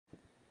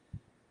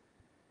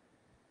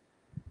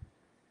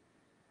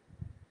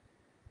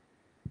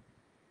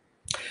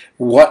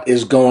What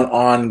is going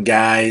on,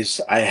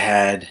 guys? I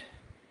had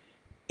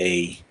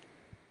a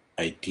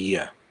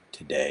idea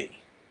today,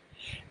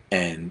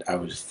 and I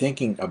was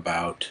thinking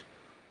about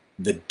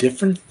the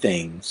different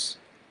things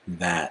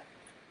that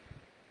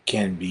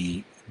can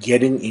be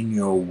getting in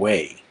your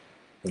way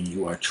when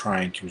you are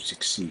trying to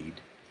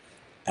succeed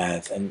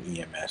as an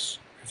EMS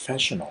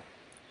professional.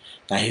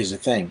 Now, here's the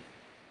thing.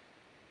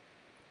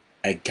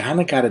 I kind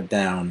of got it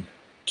down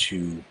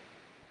to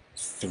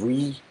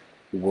three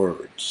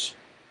words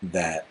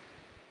that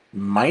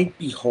might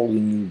be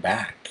holding you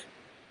back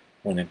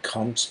when it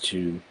comes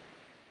to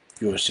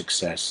your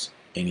success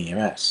in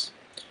EMS.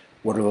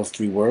 What are those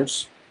three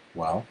words?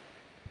 Well,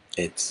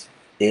 it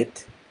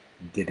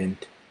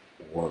didn't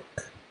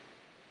work.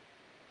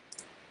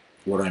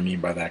 What do I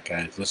mean by that,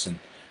 guys? Listen,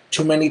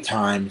 too many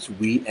times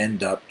we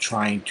end up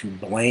trying to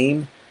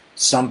blame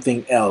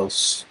something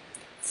else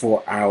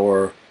for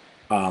our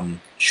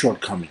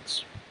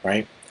shortcomings,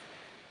 right?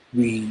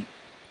 We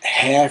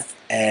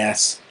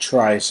half-ass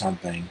try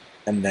something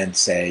and then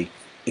say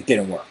it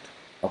didn't work.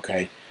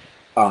 Okay.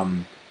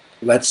 Um,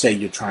 let's say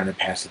you're trying to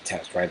pass a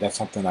test, right? That's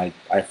something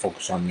I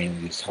focus on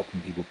mainly, is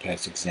helping people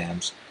pass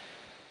exams,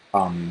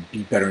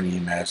 be better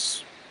in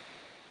EMS,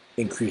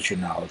 increase your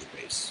knowledge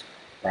base,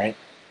 right?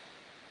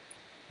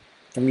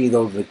 For me,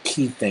 those are the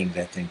key things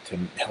I think to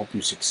help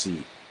you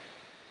succeed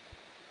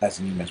as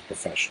an EMS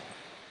professional.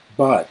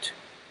 But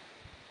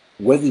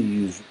whether you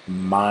use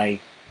my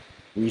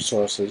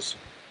resources,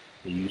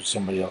 you use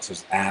somebody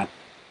else's app,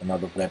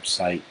 another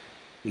website,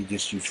 you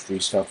just use free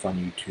stuff on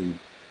YouTube,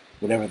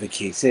 whatever the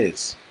case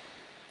is,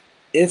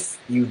 if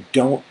you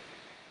don't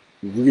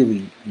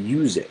really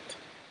use it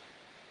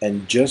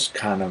and just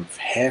kind of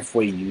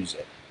halfway use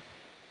it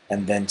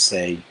and then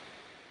say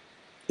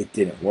it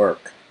didn't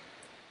work,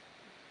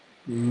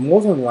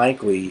 more than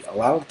likely, a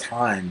lot of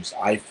times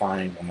I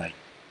find when I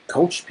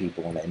coach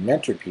people and I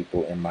mentor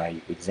people in my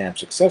exam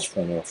success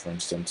formula, for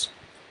instance,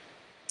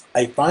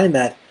 I find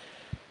that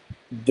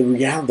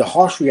the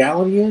harsh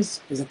reality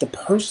is that the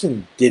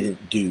person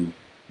didn't do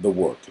the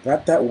work.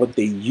 Not that what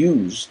they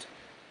used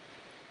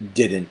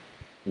didn't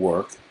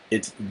work.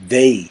 It's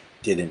they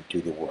didn't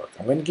do the work.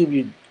 I'm going to give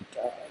you,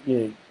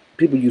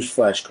 people use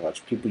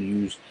flashcards, people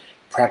use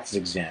practice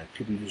exams,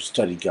 people use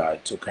study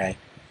guides. Okay,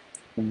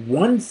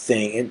 one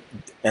thing,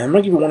 and I'm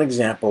going to give you one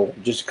example,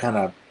 just to kind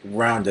of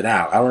round it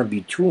out. I don't want to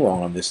be too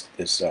long on this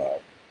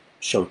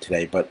show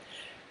today, but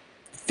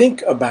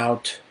think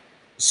about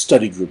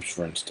study groups,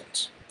 for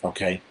instance.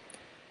 Okay,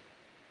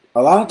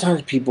 a lot of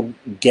times people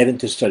get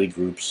into study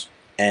groups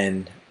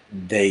and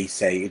they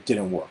say it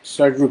didn't work.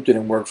 Study group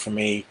didn't work for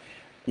me.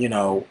 You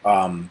know,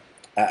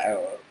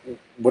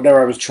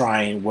 whatever I was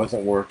trying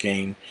wasn't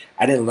working.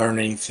 I didn't learn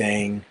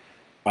anything.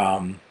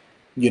 Um,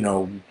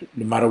 no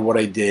matter what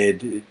I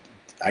did,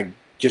 I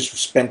just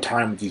spent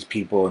time with these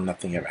people and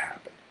nothing ever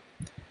happened.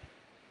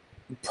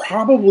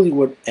 Probably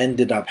what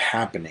ended up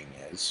happening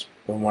is,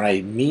 and what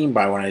I mean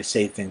by when I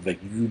say things like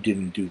you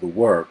didn't do the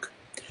work,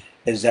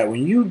 is that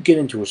when you get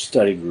into a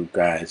study group,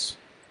 guys,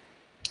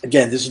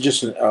 again, this is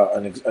just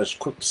a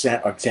quick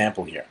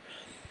example here.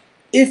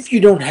 If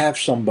you don't have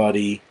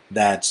somebody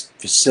that's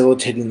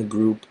facilitating the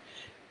group,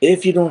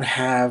 if you don't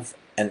have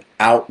an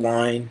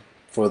outline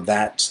for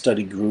that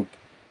study group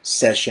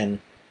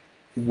session,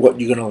 what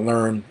you're going to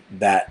learn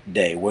that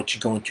day, what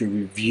you're going to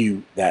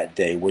review that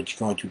day, what you're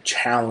going to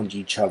challenge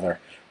each other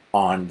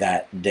on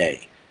that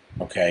day,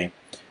 okay?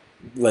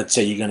 Let's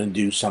say you're going to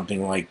do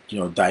something like,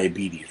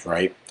 diabetes,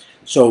 right?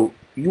 So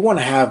you want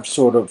to have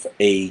sort of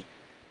a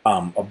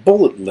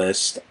bullet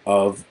list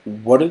of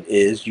what it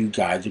is you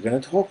guys are going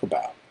to talk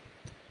about.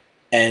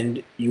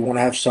 And you want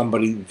to have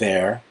somebody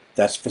there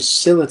that's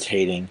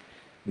facilitating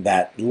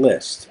that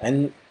list.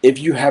 And if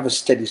you have a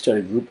steady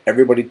study group,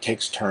 everybody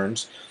takes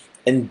turns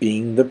in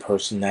being the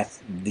person that's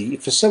the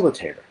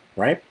facilitator,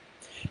 right?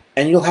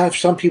 And you'll have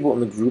some people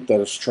in the group that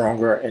are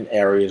stronger in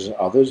areas than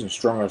others and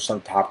stronger in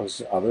some topics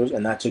than others,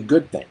 and that's a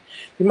good thing.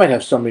 You might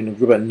have somebody in the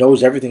group that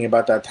knows everything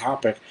about that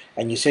topic,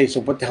 and you say, so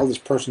what the hell is this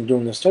person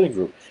doing in the study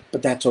group?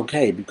 But that's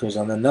okay, because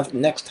on the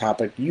next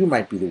topic, you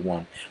might be the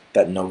one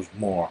that knows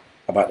more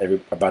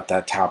about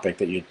that topic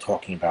that you're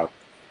talking about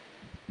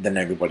than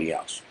everybody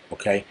else,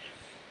 okay?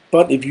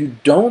 But if you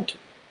don't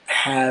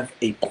have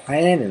a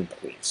plan in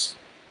place,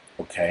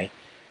 okay,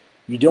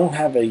 you don't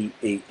have a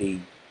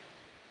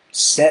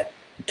set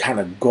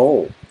kind of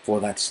goal for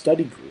that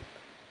study group,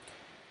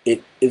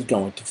 it is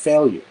going to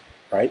fail you,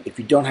 right? If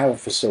you don't have a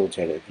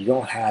facilitator, if you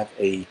don't have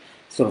a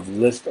sort of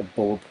list of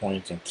bullet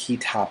points and key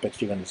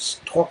topics you're going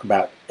to talk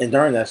about, and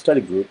during that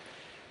study group,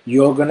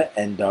 you're going to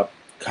end up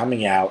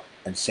coming out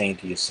and saying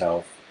to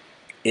yourself,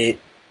 it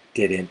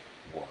didn't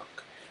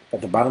work.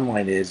 But the bottom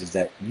line is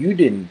that you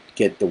didn't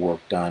get the work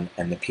done,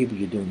 and the people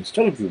you're doing the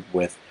study group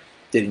with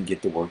didn't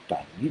get the work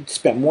done. You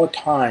spent more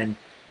time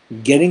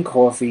getting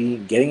coffee,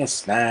 getting a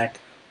snack,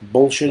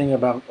 bullshitting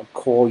about a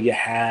call you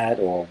had,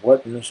 or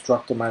what an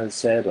instructor might have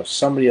said, or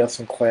somebody else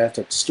in class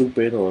that's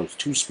stupid, or is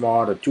too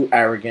smart, or too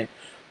arrogant,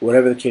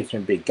 whatever the case may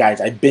be.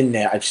 Guys, I've been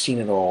there. I've seen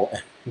it all.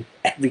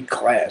 Every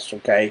class,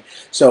 okay?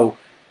 So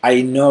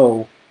I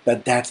know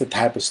that that's the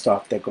type of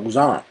stuff that goes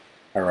on.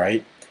 All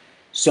right.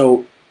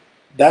 So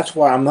that's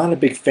why I'm not a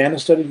big fan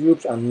of study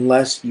groups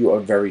unless you are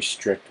very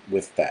strict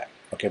with that.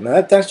 Okay,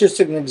 now that's just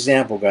an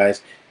example,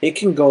 guys. It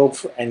can go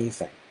for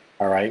anything.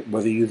 All right,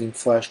 whether you're using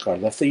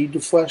flashcards. Let's say you do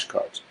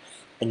flashcards,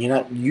 and you're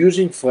not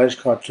using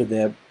flashcards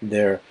to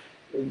their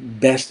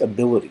best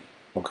ability.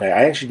 Okay,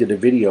 I actually did a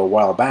video a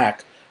while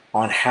back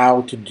on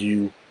how to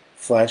do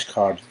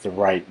flashcards the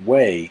right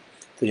way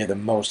so you have the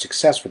most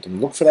success with them.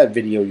 Look for that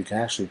video. You can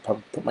actually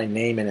put my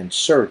name in and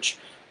search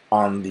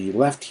on the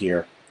left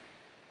here,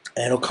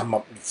 and it'll come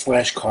up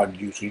flashcard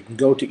use. So you can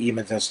go to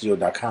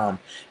emsseo.com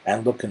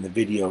and look in the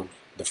video,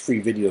 the free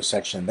video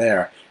section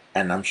there,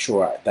 and I'm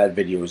sure that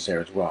video is there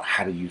as well,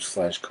 how to use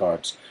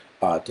flashcards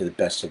to the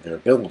best of their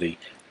ability.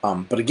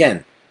 But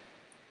again,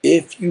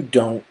 if you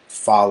don't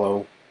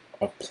follow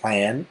a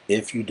plan,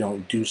 if you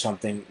don't do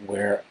something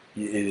where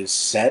it is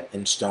set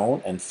in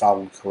stone and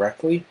followed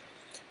correctly,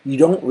 you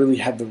don't really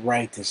have the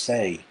right to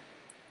say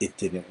it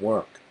didn't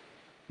work.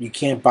 You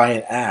can't buy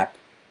an app.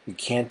 You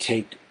can't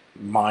take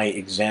my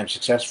exam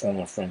success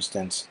formula, for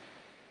instance,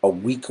 a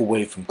week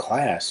away from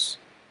class,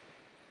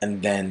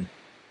 and then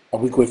a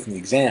week away from the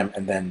exam,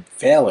 and then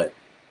fail it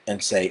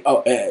and say,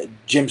 oh,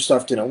 gym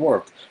stuff didn't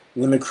work.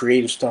 Limit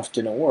creative stuff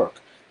didn't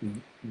work.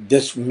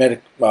 This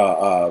Master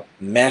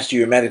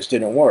Your Medics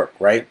didn't work,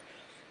 right?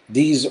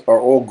 These are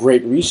all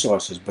great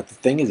resources, but the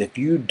thing is, if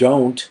you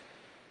don't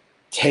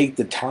take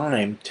the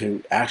time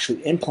to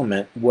actually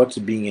implement what's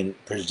being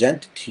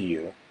presented to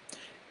you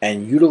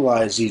and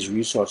utilize these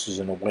resources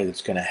in a way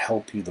that's going to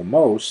help you the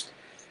most,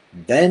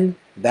 then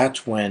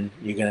that's when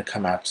you're going to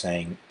come out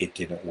saying it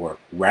didn't work,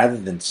 rather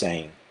than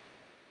saying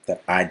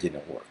that I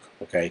didn't work.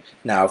 Okay.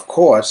 Now, of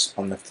course,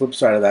 on the flip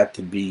side of that,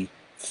 to be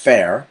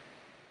fair,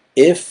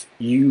 if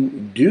you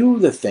do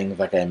the things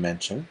like I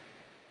mentioned,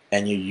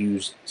 and you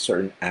use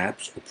certain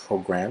apps or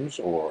programs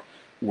or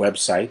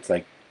websites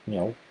like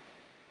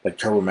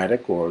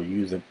TurboMedic, or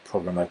use a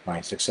program like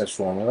My Success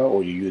Formula,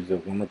 or you use the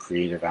Women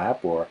Creative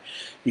app, or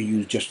you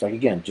use just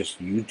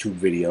YouTube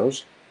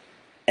videos,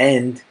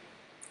 and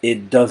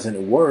it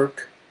doesn't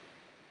work,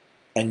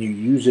 and you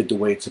use it the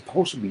way it's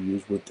supposed to be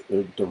used with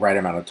the right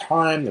amount of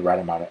time, the right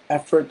amount of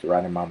effort, the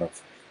right amount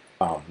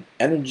of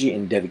energy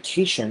and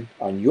dedication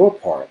on your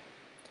part,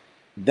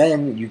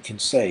 then you can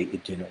say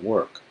it didn't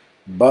work.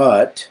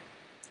 But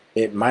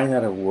it might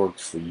not have worked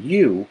for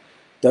you,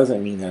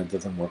 doesn't mean that it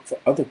doesn't work for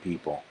other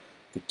people.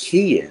 The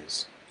key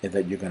is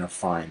that you're going to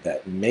find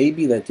that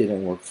maybe that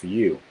didn't work for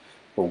you,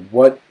 but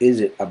what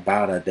is it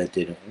about it that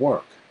didn't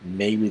work?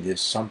 Maybe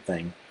there's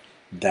something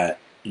that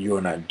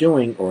you're not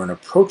doing, or an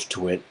approach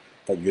to it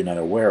that you're not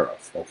aware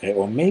of, okay?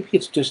 Or maybe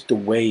it's just the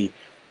way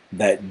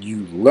that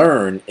you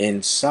learn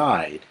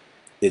inside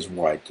is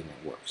why it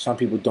didn't work. Some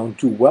people don't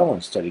do well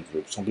in study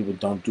groups. Some people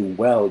don't do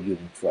well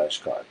using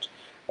flashcards,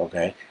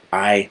 okay?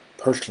 I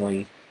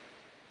personally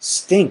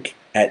stink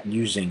at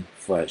using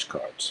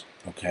flashcards,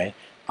 okay?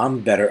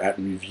 I'm better at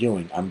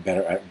reviewing. I'm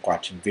better at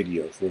watching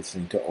videos,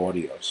 listening to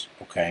audios,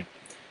 okay?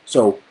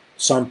 So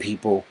some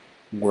people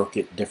work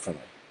it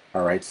differently,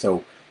 all right?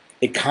 So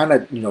it kind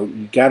of,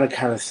 you got to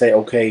kind of say,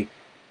 okay,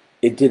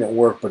 it didn't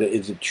work, but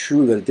is it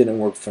true that it didn't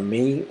work for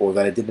me, or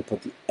that I didn't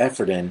put the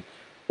effort in,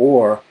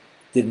 or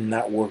did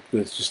not work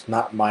because it's just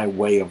not my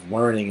way of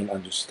learning and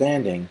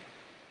understanding,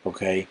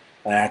 okay?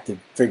 And I have to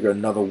figure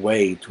another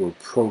way to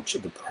approach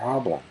the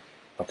problem,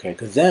 okay?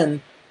 Because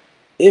then,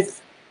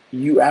 if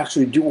you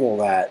actually do all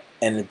that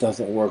and it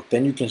doesn't work,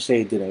 then you can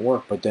say it didn't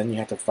work, but then you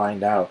have to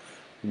find out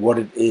what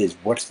it is,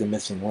 what's the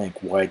missing link,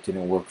 why it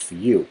didn't work for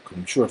you. Because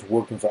I'm sure it's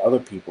working for other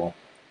people.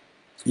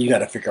 You got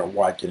to figure out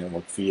why it didn't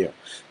work for you.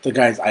 So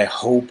guys, I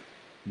hope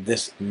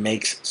this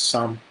makes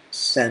some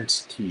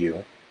sense to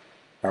you,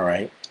 all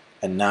right?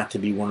 And not to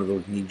be one of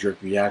those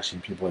knee-jerk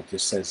reaction people that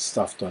just says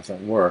stuff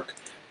doesn't work.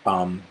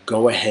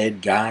 Go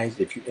ahead, guys,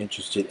 if you're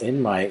interested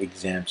in my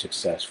exam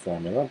success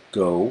formula,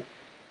 go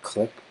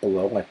click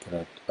below. I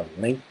put a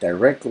link,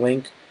 direct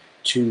link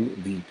to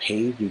the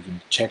page. You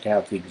can check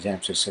out the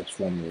exam success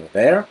formula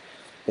there.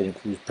 It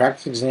includes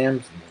practice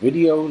exams and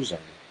videos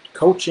and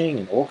coaching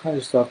and all kinds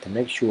of stuff to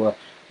make sure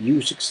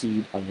you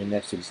succeed on your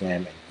next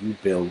exam and you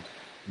build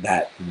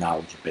that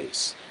knowledge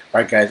base.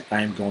 All right, guys,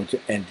 I am going to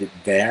end it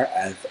there.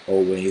 As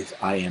always,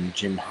 I am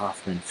Jim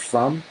Hoffman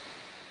from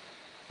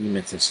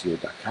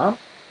emsseo.com.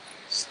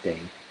 Stay